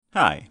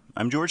Hi,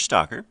 I'm George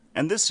Stocker,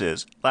 and this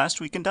is Last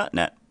Week in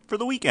 .NET for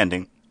the week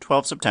ending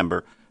 12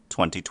 September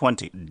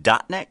 2020.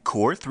 .NET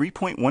Core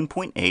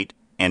 3.1.8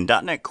 and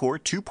 .NET Core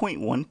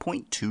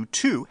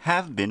 2.1.22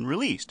 have been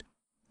released.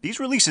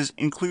 These releases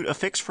include a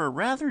fix for a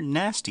rather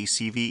nasty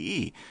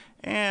CVE,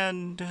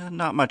 and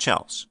not much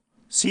else.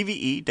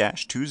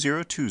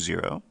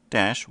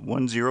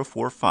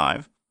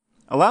 CVE-2020-1045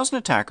 allows an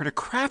attacker to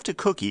craft a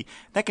cookie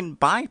that can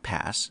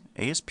bypass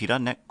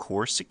ASP.NET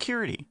Core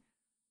security.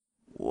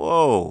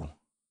 Whoa.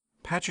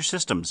 Patch your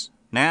systems,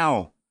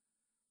 now.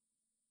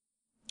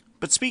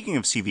 But speaking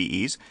of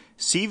CVEs,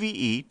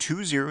 CVE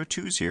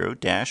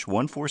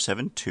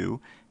 2020-1472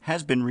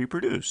 has been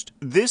reproduced.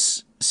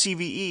 This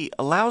CVE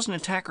allows an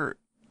attacker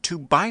to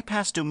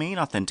bypass domain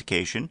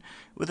authentication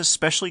with a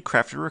specially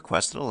crafted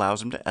request that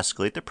allows them to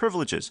escalate their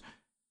privileges.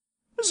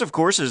 This, of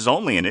course, is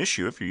only an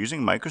issue if you're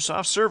using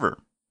Microsoft Server.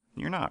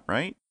 You're not,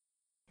 right?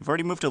 You've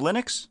already moved to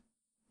Linux?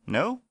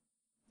 No?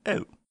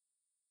 Oh.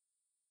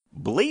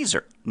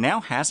 Blazor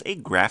now has a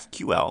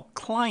GraphQL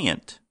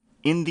client.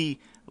 In the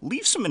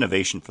leave some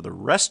innovation for the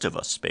rest of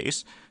us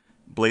space,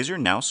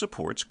 Blazor now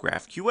supports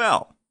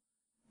GraphQL.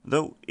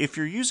 Though, if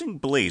you're using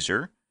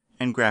Blazor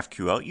and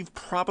GraphQL, you've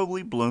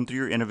probably blown through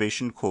your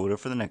innovation quota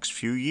for the next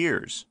few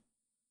years.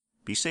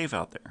 Be safe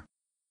out there.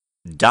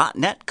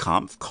 .NET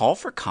Conf call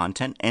for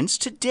content ends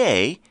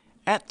today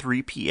at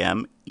 3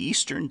 p.m.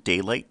 Eastern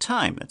Daylight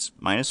Time. That's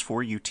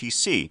 -4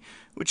 UTC,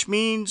 which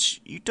means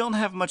you don't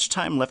have much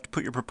time left to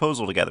put your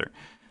proposal together.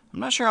 I'm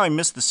not sure how I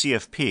missed the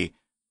CFP,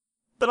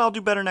 but I'll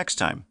do better next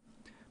time.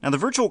 Now, the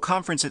virtual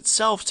conference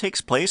itself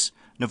takes place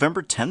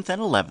November 10th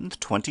and 11th,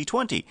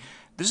 2020.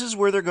 This is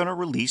where they're going to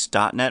release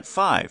 .NET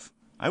 5.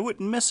 I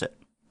wouldn't miss it.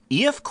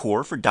 EF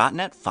Core for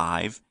 .NET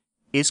 5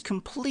 is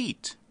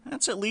complete.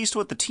 That's at least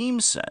what the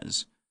team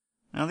says.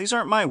 Now, these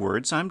aren't my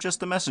words. I'm just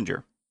the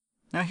messenger.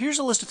 Now, here's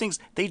a list of things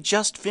they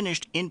just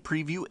finished in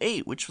Preview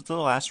 8, which was the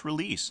last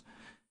release.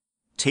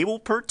 Table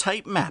per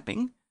type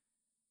mapping,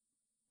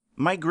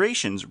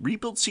 migrations,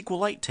 rebuild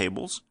SQLite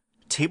tables,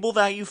 table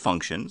value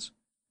functions,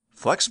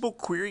 flexible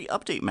query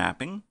update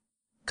mapping,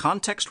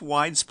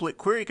 context-wide split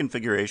query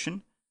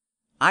configuration,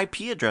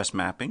 IP address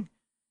mapping,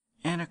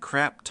 and a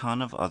crap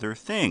ton of other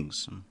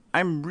things.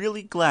 I'm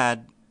really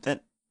glad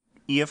that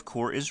EF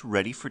Core is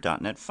ready for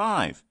 .NET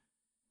 5,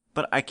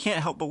 but I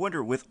can't help but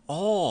wonder, with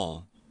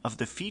all of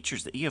the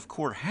features that EF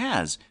Core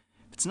has,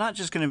 it's not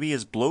just going to be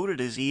as bloated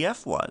as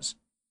EF was.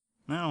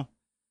 No.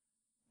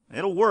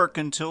 It'll work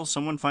until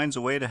someone finds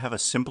a way to have a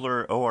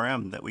simpler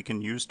ORM that we can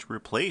use to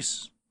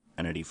replace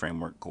Entity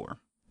Framework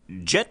Core.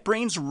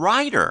 JetBrains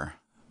Rider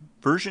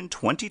version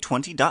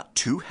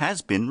 2020.2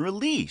 has been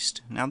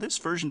released. Now, this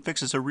version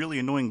fixes a really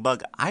annoying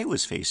bug I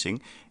was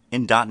facing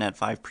in .NET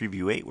 5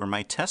 Preview 8, where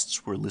my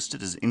tests were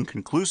listed as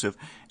inconclusive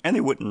and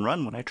they wouldn't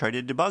run when I tried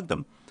to debug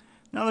them.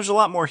 Now, there's a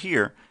lot more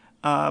here,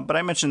 but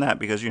I mentioned that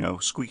because,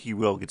 squeaky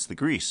wheel gets the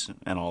grease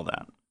and all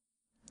that.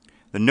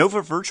 The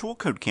Nova Virtual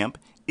Code Camp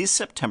is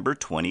September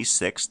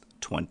 26th,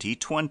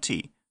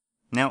 2020.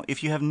 Now,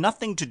 if you have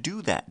nothing to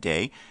do that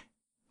day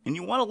and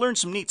you want to learn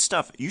some neat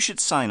stuff, you should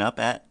sign up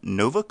at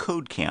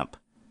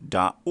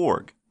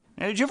novacodecamp.org.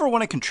 Now, did you ever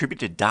want to contribute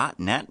to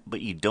 .NET, but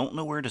you don't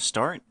know where to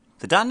start?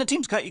 The .NET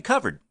team's got you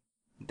covered.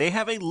 They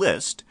have a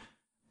list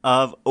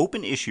of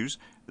open issues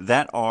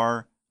that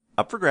are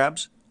up for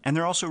grabs, and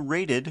they're also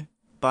rated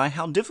by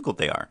how difficult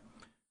they are.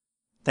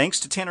 Thanks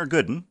to Tanner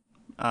Gooden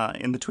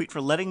in the tweet for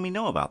letting me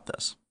know about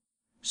this.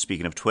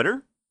 Speaking of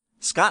Twitter,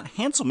 Scott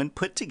Hanselman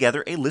put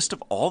together a list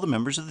of all the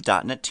members of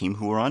the .NET team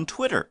who are on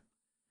Twitter.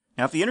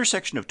 Now, if the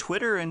intersection of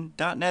Twitter and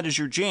 .NET is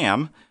your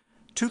jam,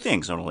 two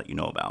things I want to let you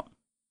know about.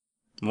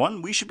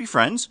 One, we should be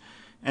friends,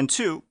 and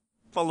two,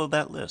 follow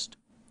that list.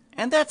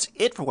 And that's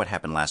it for what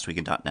happened last week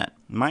in .NET.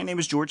 My name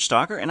is George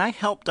Stocker, and I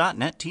help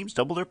 .NET teams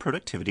double their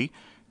productivity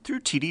through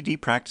TDD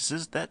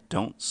practices that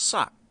don't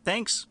suck.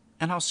 Thanks,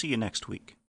 and I'll see you next week.